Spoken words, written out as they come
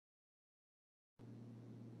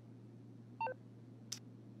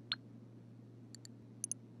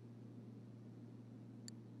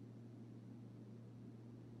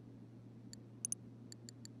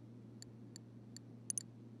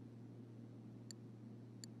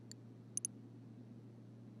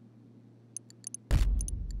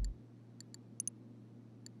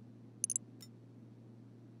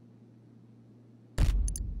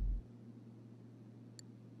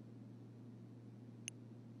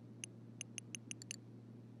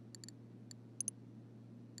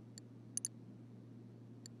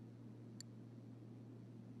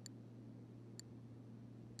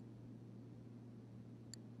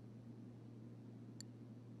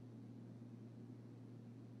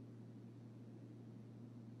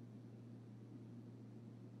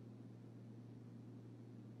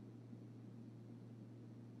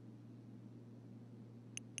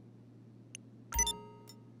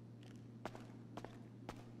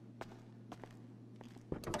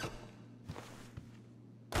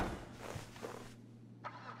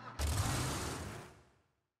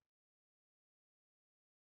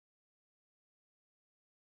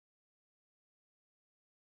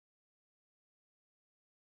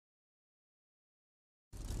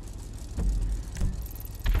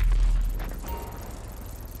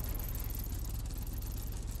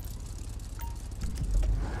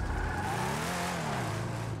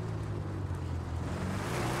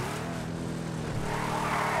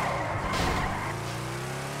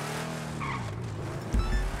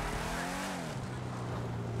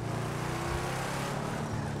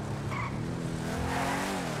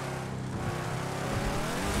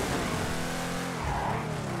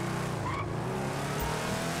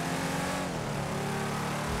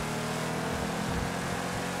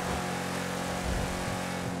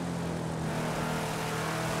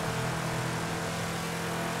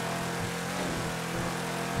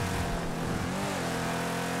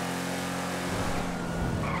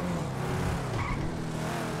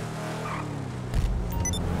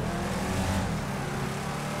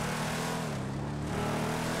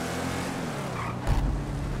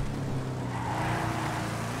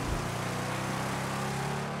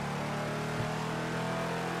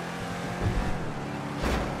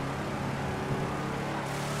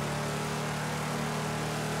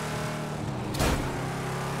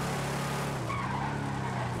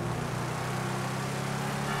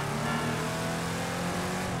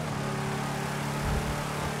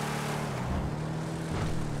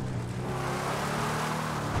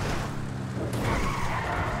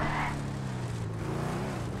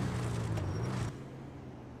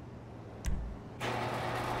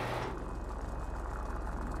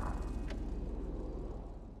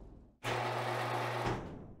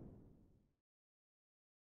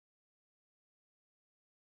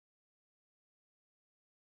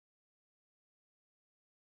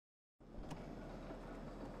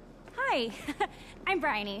Hi, I'm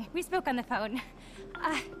Bryony. We spoke on the phone.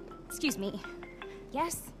 Excuse me.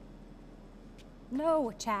 Yes?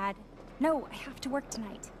 No, Chad. No, I have to work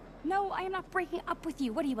tonight. No, I am not breaking up with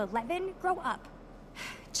you. What are you, 11? Grow up.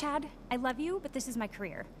 Chad, I love you, but this is my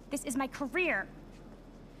career. This is my career.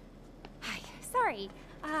 Hi, sorry.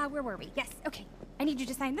 Where were we? Yes, okay. I need you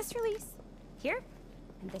to sign this release. Here.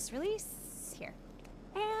 And this release. Here.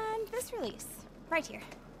 And this release. Right here.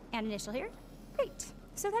 And initial here. Great.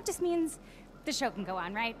 So that just means the show can go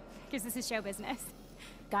on, right? Because this is show business.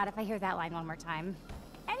 God, if I hear that line one more time.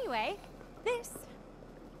 Anyway, this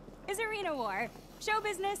is Arena War. Show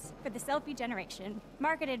business for the selfie generation.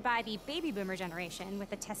 Marketed by the baby boomer generation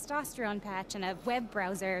with a testosterone patch and a web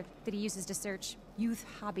browser that he uses to search youth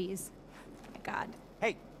hobbies. Oh my God.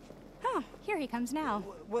 Hey. Oh, here he comes now.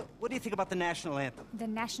 What do you think about the national anthem? The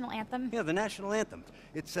national anthem? Yeah, the national anthem.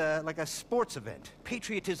 It's like a sports event.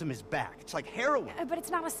 Patriotism is back. It's like heroin. But it's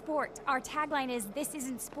not a sport. Our tagline is, this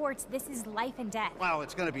isn't sports, this is life and death. Well,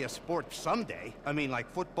 it's gonna be a sport someday. I mean,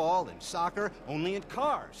 like football and soccer, only in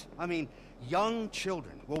cars. I mean, young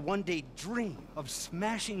children will one day dream of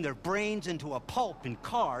smashing their brains into a pulp in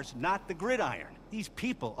cars, not the gridiron. These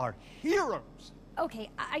people are heroes. Okay,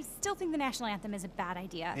 I still think the national anthem is a bad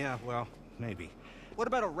idea. Yeah, well, maybe. What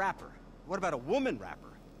about a rapper? What about a woman rapper?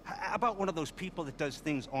 How about one of those people that does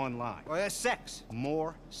things online? Or sex.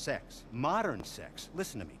 More sex. Modern sex.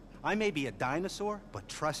 Listen to me. I may be a dinosaur, but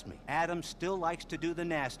trust me, Adam still likes to do the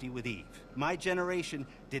nasty with Eve. My generation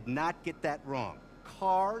did not get that wrong.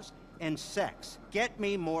 Cars and sex. Get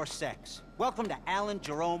me more sex. Welcome to Alan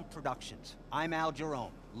Jerome Productions. I'm Al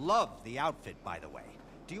Jerome. Love the outfit, by the way.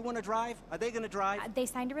 Do you want to drive? Are they going to drive? They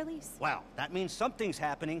signed a release. Well, that means something's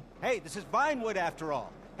happening. Hey, this is Vinewood after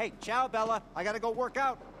all. Hey, ciao, Bella. I gotta go work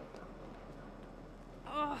out.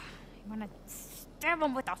 Oh, I want to stab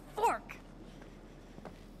him with a fork.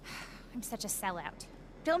 I'm such a sellout.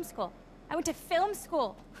 Film school. I went to film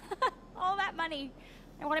school. All that money.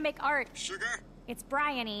 I want to make art. Sugar? It's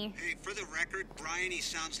Bryony. Hey, for the record, Bryony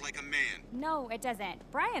sounds like a man. No, it doesn't.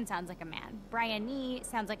 Brian sounds like a man. Bryony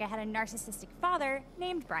sounds like I had a narcissistic father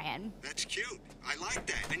named Brian. That's cute. I like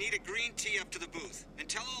that. I need a green tea up to the booth. And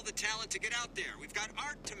tell all the talent to get out there. We've got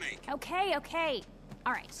art to make. Okay, okay.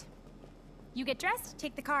 All right. You get dressed,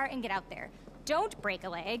 take the car, and get out there. Don't break a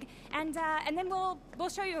leg, and then we'll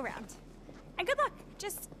show you around. And good luck.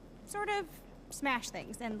 Just sort of smash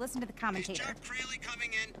things and listen to the commentator. Is Jack Crayley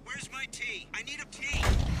coming in? Where's my tea? I need a tea.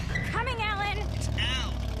 Coming, Alan! It's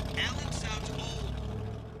Al. Alan sounds old.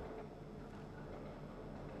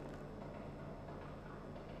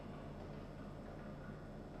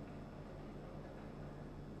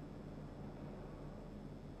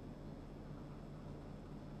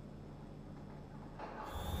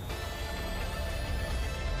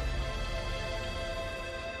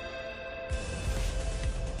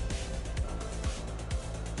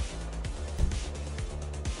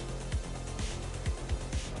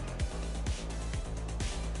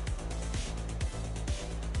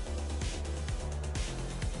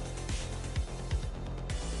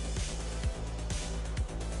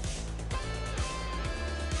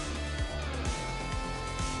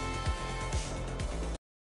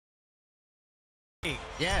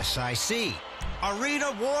 Yes, I see.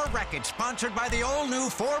 Arena War Record, sponsored by the all-new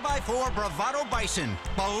 4x4 Bravado Bison.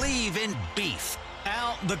 Believe in beef.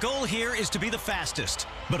 Al, the goal here is to be the fastest,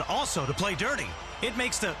 but also to play dirty. It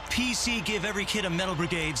makes the PC Give Every Kid a Metal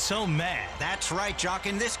Brigade so mad. That's right, Jock.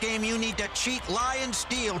 In this game, you need to cheat, lie, and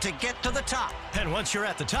steal to get to the top. And once you're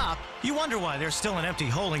at the top, you wonder why there's still an empty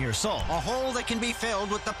hole in your soul. A hole that can be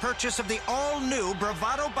filled with the purchase of the all-new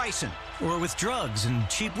Bravado Bison. Or with drugs and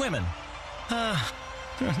cheap women.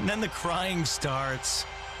 And then the crying starts.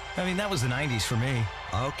 I mean, that was the 90s for me.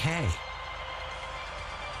 Okay.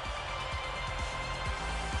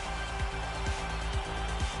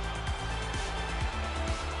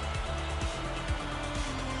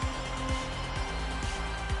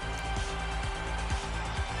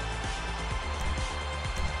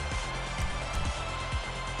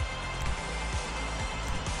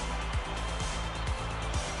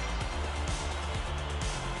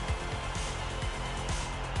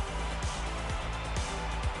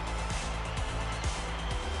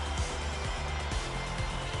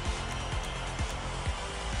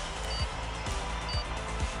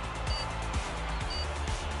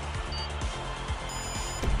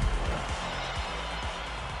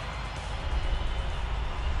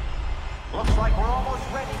 Looks like we're almost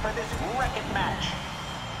ready for this wreck-it match.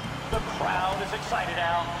 The crowd is excited,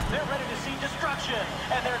 Al. They're ready to see destruction,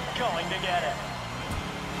 and they're going to get it.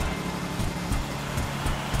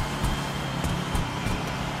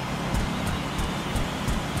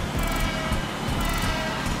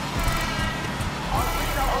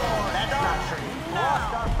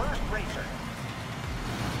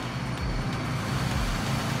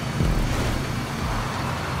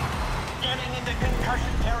 into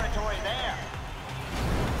concussion territory there.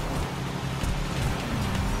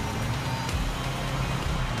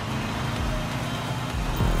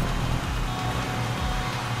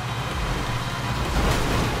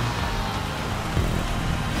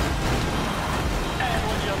 And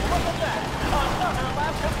would you look at that? Another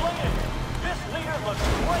lap completed. This leader looks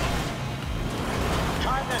great.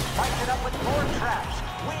 Time to spice it up with more traps.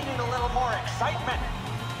 We need a little more excitement.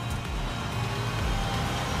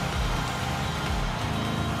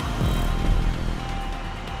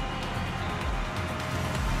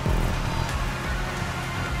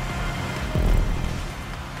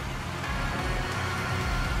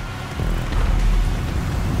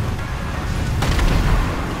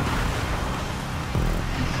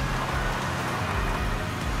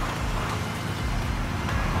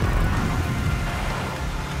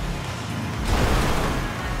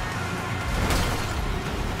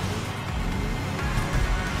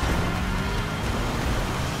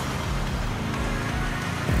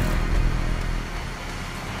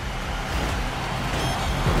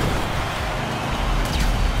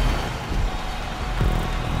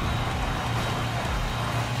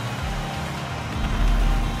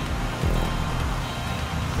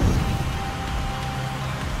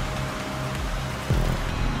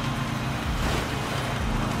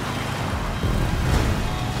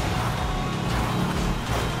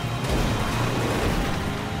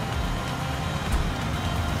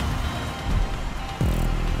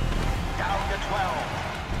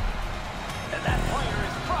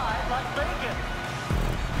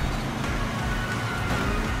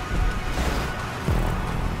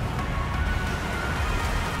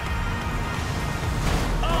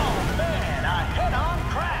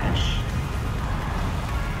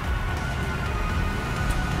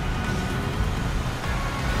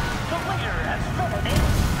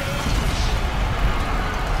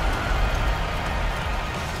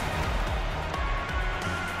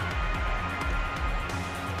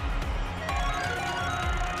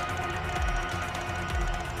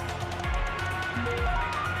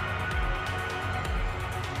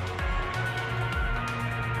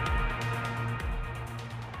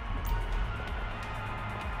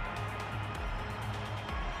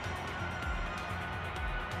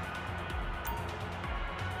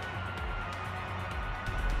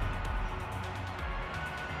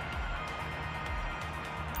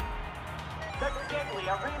 The deadly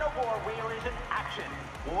Arena War Wheel is in action.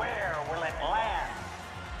 Where will it land?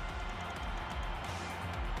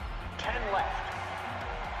 10 left.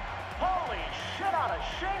 Holy shit on a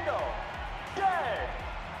shingle! Dead!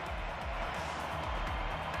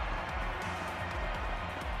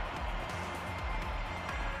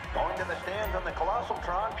 Going to the stands on the Colossal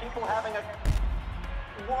Tron, people having a...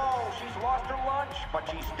 Whoa, she's lost her lunch, but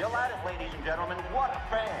she's still at it, ladies and gentlemen. What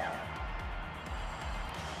a fan!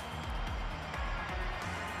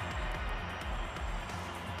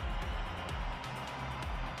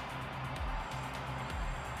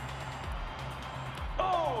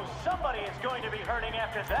 Oh, somebody is going to be hurting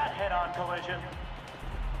after that head-on collision.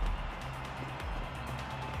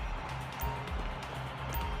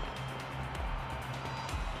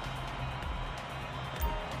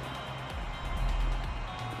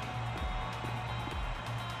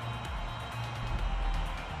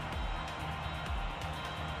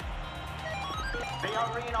 The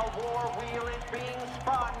Arena War Wheel is being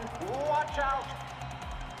spun. Watch out!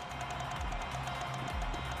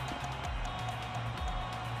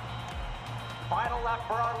 Final lap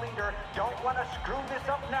for our leader. Don't want to screw this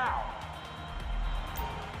up now.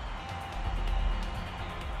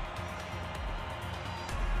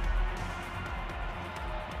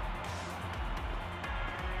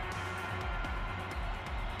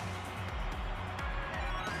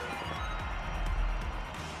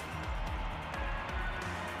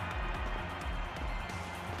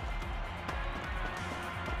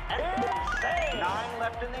 Insane! 9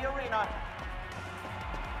 left in the arena.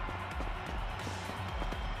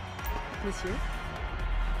 Monsieur?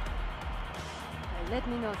 Let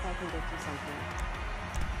me know if I can get you something.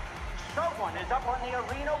 Someone is up on the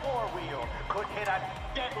Arena War Wheel. Could hit a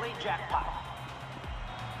deadly jackpot.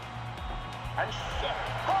 And shit!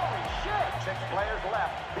 Holy shit! 6 players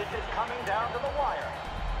left. This is coming down to the wire.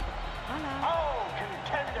 Hola. Oh,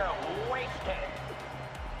 contender wasted.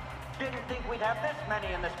 Didn't think we'd have this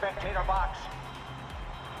many in the spectator box.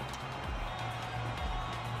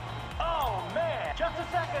 Oh, man! Just a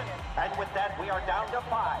second! And with that, we are down to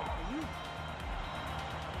 5.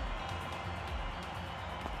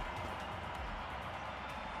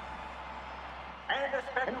 And a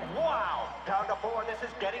spectator... Wow! Down to 4. This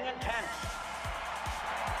is getting intense.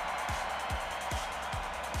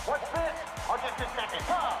 What's this? A to second.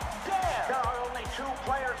 Oh, damn! There are only 2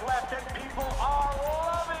 players left, and people are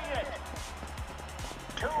loving it.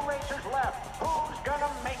 2 racers left. Who's gonna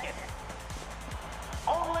make it?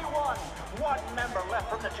 Only one member left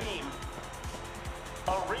from the team.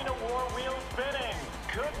 Arena War wheel spinning.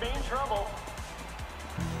 Could mean trouble.